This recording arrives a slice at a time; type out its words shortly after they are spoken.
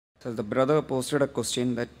So the brother posted a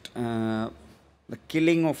question that the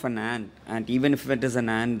killing of an ant, and even if it is an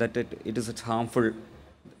ant, that it's harmful.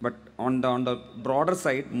 But on the broader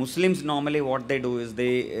side, Muslims normally what they do is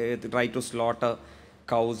they try to slaughter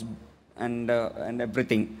cows and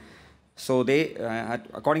everything. So they,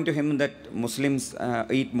 according to him, that Muslims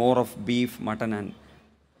eat more of beef, mutton, and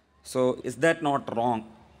so is that not wrong?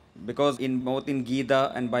 Because in both in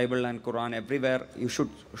Gita and Bible and Quran, everywhere you should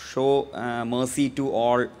show mercy to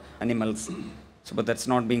all animals. So, but that's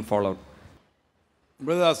not being followed.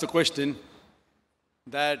 Brother asked a question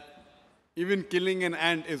that even killing an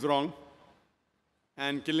ant is wrong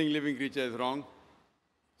and killing living creature is wrong.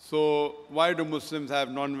 So why do Muslims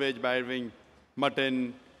have non-veg by having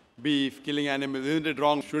mutton, beef, killing animals? Isn't it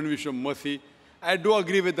wrong? Shouldn't we show mercy? I do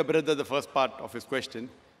agree with the brother, the first part of his question.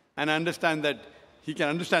 And I understand that he can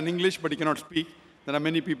understand English, but he cannot speak. There are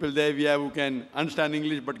many people there we have who can understand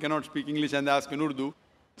English, but cannot speak English, and they ask in Urdu.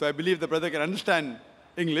 So I believe the brother can understand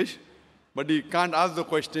English, but he can't ask the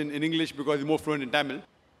question in English because he's more fluent in Tamil.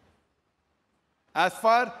 As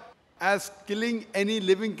far as killing any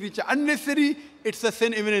living creature unnecessary, it's a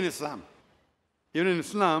sin even in Islam. Even in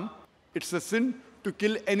Islam, it's a sin to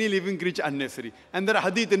kill any living creature unnecessary. And there are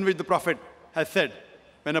hadith in which the Prophet has said,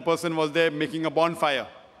 when a person was there making a bonfire,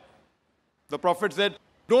 the Prophet said,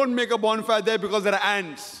 don't make a bonfire there because there are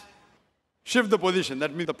ants. Shift the position.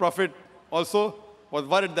 That means the Prophet also was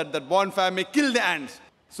worried that that bonfire may kill the ants.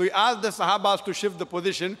 So he asked the Sahabas to shift the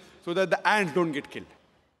position so that the ants don't get killed.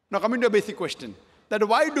 Now coming to a basic question, that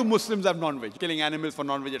why do Muslims have non-veg, killing animals for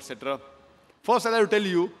non-veg, etc. First, I'd like to tell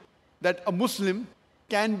you that a Muslim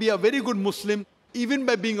can be a very good Muslim even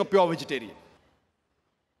by being a pure vegetarian.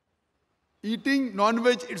 Eating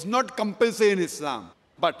non-veg is not compulsory in Islam,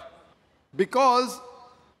 but because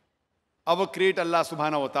our Creator Allah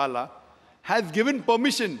subhanahu wa ta'ala has given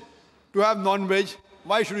permission to have non-veg,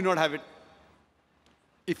 why should we not have it?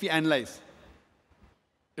 If we analyze,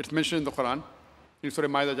 it's mentioned in the Quran, in Surah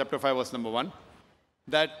Ma'idah chapter 5 verse number 1,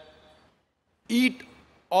 that eat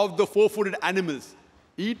of the four-footed animals,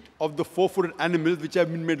 eat of the four-footed animals which have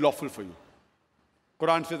been made lawful for you.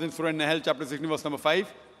 Quran says in Surah Nahl chapter 16 verse number 5,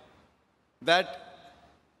 that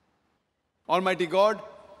Almighty God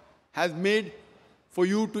has made for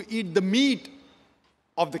you to eat the meat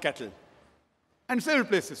of the cattle. And several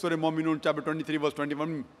places, Surah Mu'minun chapter 23 verse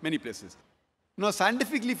 21, many places. Now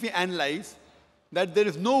scientifically if we analyze that there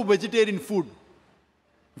is no vegetarian food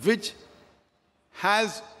which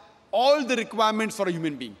has all the requirements for a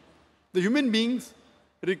human being. The human beings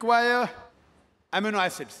require amino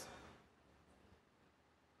acids.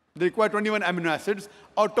 They require 21 amino acids,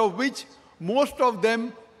 out of which most of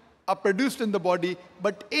them are produced in the body,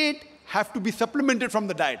 but 8 have to be supplemented from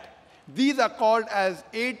the diet. These are called as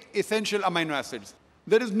 8 essential amino acids.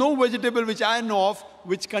 There is no vegetable which I know of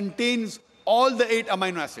which contains all the 8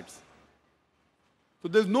 amino acids. So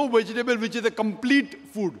there's no vegetable which is a complete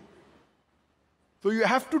food. So you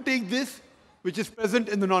have to take this which is present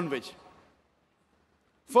in the non-veg.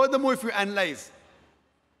 Furthermore, if you analyze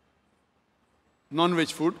non-veg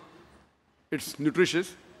food, it's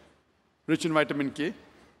nutritious, rich in vitamin K.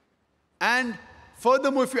 And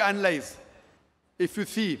furthermore, if you analyze, if you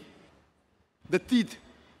see the teeth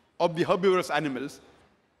of the herbivorous animals,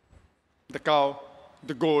 the cow,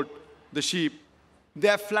 the goat, the sheep, they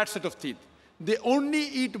have flat set of teeth. They only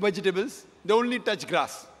eat vegetables, they only touch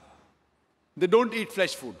grass. They don't eat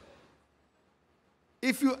flesh food.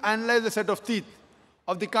 If you analyze the set of teeth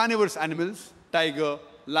of the carnivorous animals, tiger,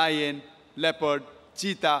 lion, leopard,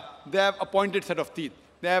 cheetah, they have a pointed set of teeth.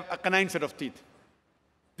 They have a canine set of teeth.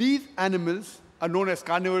 These animals are known as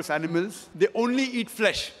carnivorous animals. They only eat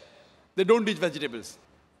flesh. They don't eat vegetables.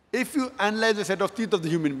 If you analyze the set of teeth of the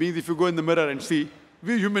human beings, if you go in the mirror and see,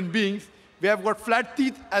 we human beings, we have got flat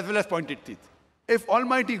teeth as well as pointed teeth. If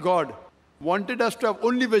Almighty God wanted us to have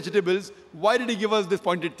only vegetables, why did He give us this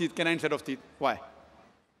pointed teeth, canine set of teeth? Why?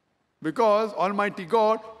 Because Almighty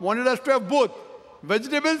God wanted us to have both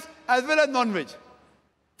vegetables as well as non-veg,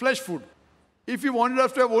 flesh food. If He wanted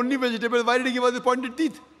us to have only vegetables, why did He give us the pointed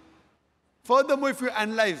teeth? Furthermore, if you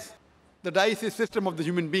analyze the digestive system of the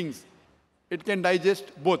human beings, it can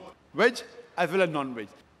digest both veg as well as non-veg.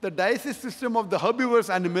 The digestive system of the herbivorous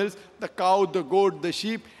animals, the cow, the goat, the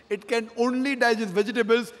sheep, it can only digest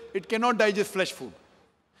vegetables, it cannot digest flesh food.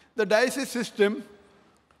 The digestive system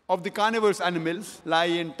of the carnivorous animals,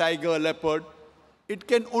 lion, tiger, leopard, it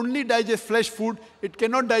can only digest flesh food, it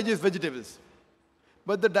cannot digest vegetables.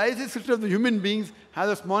 But the digestive system of the human beings has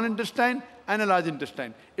a small intestine and a large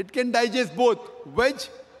intestine. It can digest both veg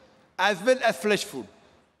as well as flesh food,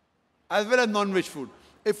 as well as non-veg food.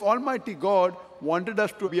 If Almighty God wanted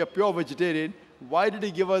us to be a pure vegetarian, Why did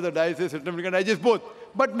he give us the digest system? We can digest both,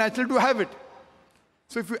 but natural to have it.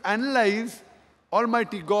 So if you analyze,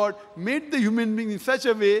 Almighty God made the human being in such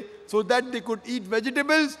a way so that they could eat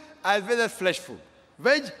vegetables as well as flesh food,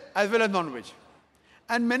 veg as well as non-veg.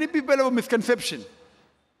 And many people have a misconception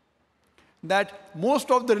that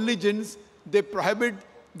most of the religions, they prohibit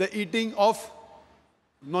the eating of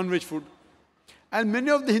non-veg food. And many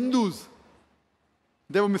of the Hindus,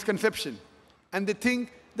 they have a misconception. And they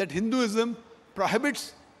think that Hinduism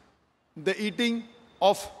prohibits the eating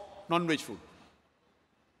of non-veg food.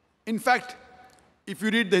 In fact, if you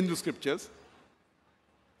read the Hindu scriptures,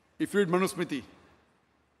 if you read Manusmriti,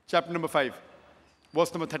 chapter number 5,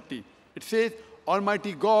 verse number 30, it says,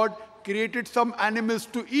 Almighty God created some animals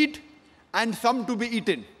to eat and some to be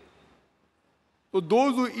eaten. So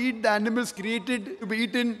those who eat the animals created to be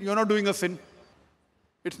eaten, you're not doing a sin.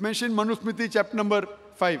 It's mentioned in Manusmriti, chapter number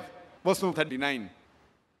 5, verse number 39.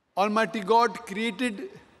 Almighty God created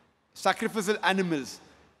sacrificial animals.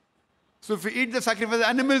 So if you eat the sacrificial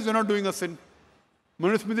animals, you're not doing a sin.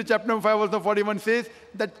 Manusmriti, chapter number 5, verse number 41 says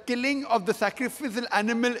that killing of the sacrificial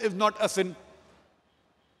animal is not a sin.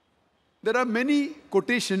 There are many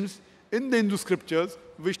quotations in the Hindu scriptures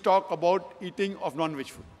which talk about eating of non-veg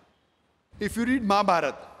food. If you read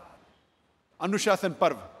Mahabharata, Anushasan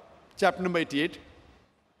Parv, chapter number 88,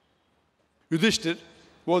 Yudhishthir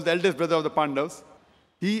was the eldest brother of the Pandavas.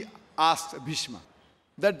 He asked Bhishma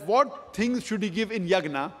that what things should he give in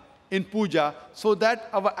yagna, in puja, so that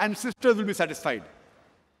our ancestors will be satisfied.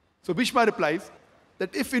 So Bhishma replies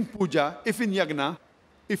that if in puja, if in yagna,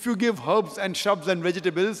 if you give herbs and shrubs and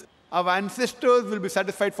vegetables, our ancestors will be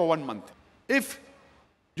satisfied for 1 month. If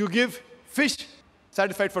you give fish,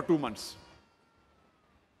 satisfied for 2 months.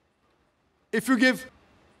 If you give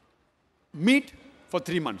meat, for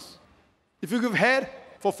 3 months. If you give hair,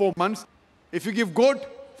 for 4 months. If you give goat,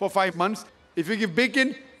 for 5 months. If you give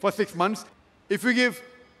bacon, for 6 months. If you give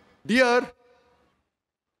deer,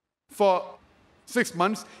 for 6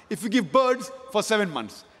 months. If you give birds, for 7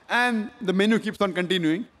 months. And the menu keeps on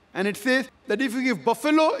continuing. And it says that if you give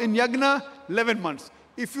buffalo in yagna, 11 months.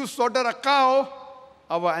 If you slaughter a cow,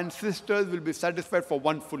 our ancestors will be satisfied for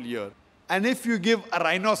 1 full year. And if you give a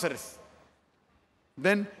rhinoceros,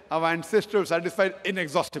 then our ancestors are satisfied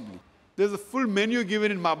inexhaustibly. There's a full menu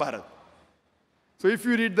given in Mahabharata. So if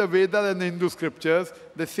you read the Vedas and the Hindu scriptures,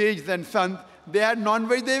 the sages and sons, they had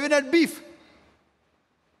non-veg, they even had beef.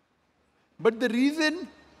 But the reason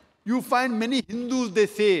you find many Hindus, they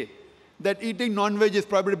say that eating non-veg is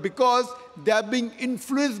prohibited because they are being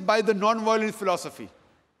influenced by the non-violence philosophy.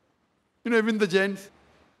 You know, even the Jains.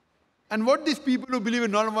 And what these people who believe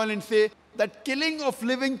in non-violence say, that killing of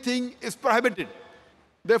living thing is prohibited.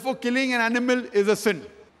 Therefore, killing an animal is a sin.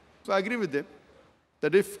 So I agree with them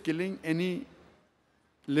that if killing any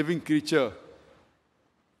living creature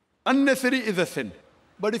unnecessary is a sin.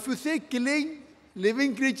 But if you say killing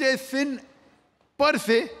living creature is sin per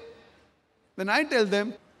se, then I tell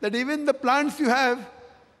them that even the plants you have,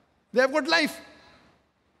 they have got life.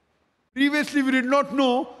 Previously, we did not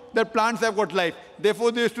know that plants have got life.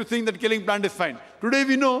 Therefore, they used to think that killing plant is fine. Today,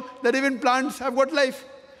 we know that even plants have got life.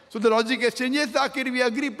 So the logic has changed. Yes, Zakir, we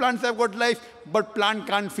agree plants have got life, but plant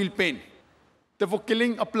can't feel pain. Therefore,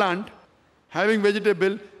 killing a plant, having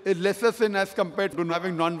vegetable, is lesser sin as compared to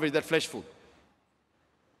having non-veg, that flesh food.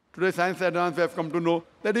 Today, science advance, we have come to know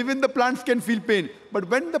that even the plants can feel pain. But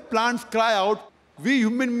when the plants cry out, we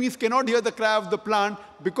human beings cannot hear the cry of the plant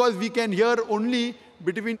because we can hear only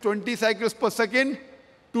between 20 cycles per second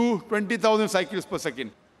to 20,000 cycles per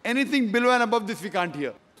second. Anything below and above this we can't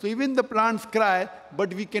hear. So even the plants cry,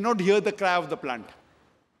 but we cannot hear the cry of the plant.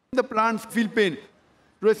 The plants feel pain.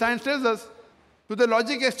 Today science tells us, to the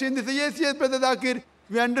logic exchange, they say, yes, Brother Zakir,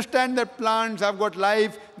 we understand that plants have got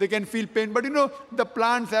life, they can feel pain. But you know, the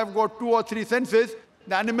plants have got 2 or 3 senses,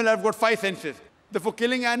 the animal have got 5 senses. Therefore,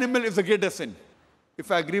 killing animal is a greater sin. If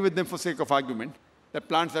I agree with them for sake of argument, that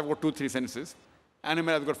plants have got 2, 3 senses,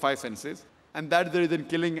 animal has got 5 senses, and that's the reason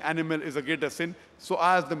killing animal is a greater sin. So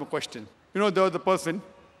I asked them a question. You know, there was a person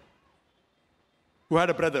who had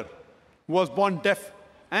a brother who was born deaf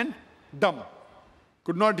and dumb.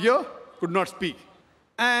 Could not hear, could not speak.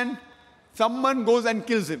 And someone goes and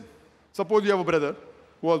kills him. Suppose you have a brother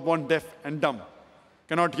who was born deaf and dumb.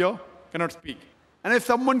 Cannot hear, cannot speak. And if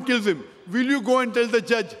someone kills him, will you go and tell the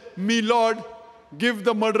judge, me Lord, give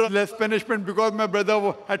the murderer less punishment because my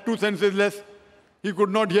brother had 2 senses less? He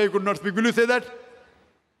could not hear, he could not speak. Will you say that?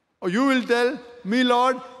 Or you will tell, me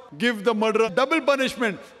Lord, give the murderer double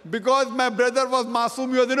punishment because my brother was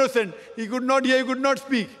masoom, he was innocent. He could not hear, he could not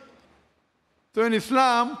speak. So in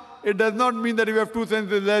Islam, it does not mean that if you have 2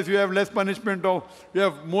 senses less, you have less punishment, or you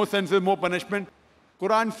have more senses, more punishment.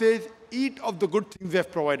 Quran says, eat of the good things they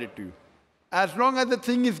have provided to you. As long as the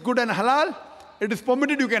thing is good and halal, it is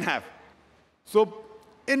permitted, you can have. So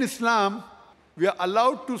in Islam, we are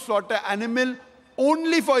allowed to slaughter animal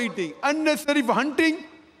only for eating. Unnecessary for hunting,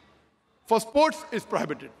 for sports is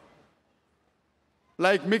prohibited.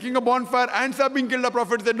 Like making a bonfire, ants are being killed, the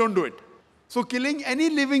Prophet said don't do it. So killing any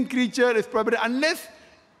living creature is prohibited unless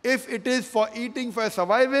if it is for eating for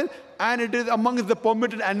survival and it is amongst the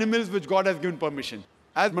permitted animals which God has given permission.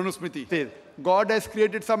 As Manusmriti says, God has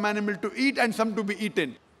created some animal to eat and some to be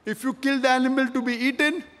eaten. If you kill the animal to be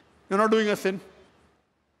eaten, you're not doing a sin.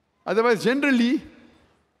 Otherwise, generally,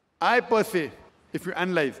 I per se, if you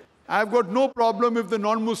analyze, I've got no problem if the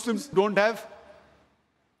non-Muslims don't have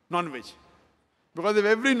non-veg. Because if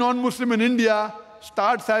every non-Muslim in India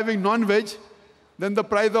starts having non-veg, then the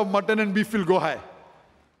price of mutton and beef will go high.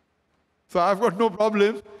 So I've got no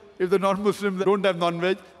problem if the non-Muslims don't have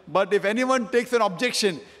non-veg. But if anyone takes an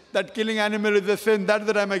objection that killing animal is a sin, that's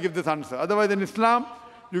the time I give this answer. Otherwise, in Islam,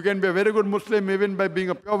 you can be a very good Muslim even by being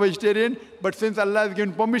a pure vegetarian. But since Allah has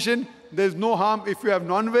given permission, there is no harm if you have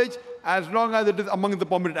non-veg as long as it is among the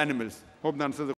permitted animals. Hope that answers the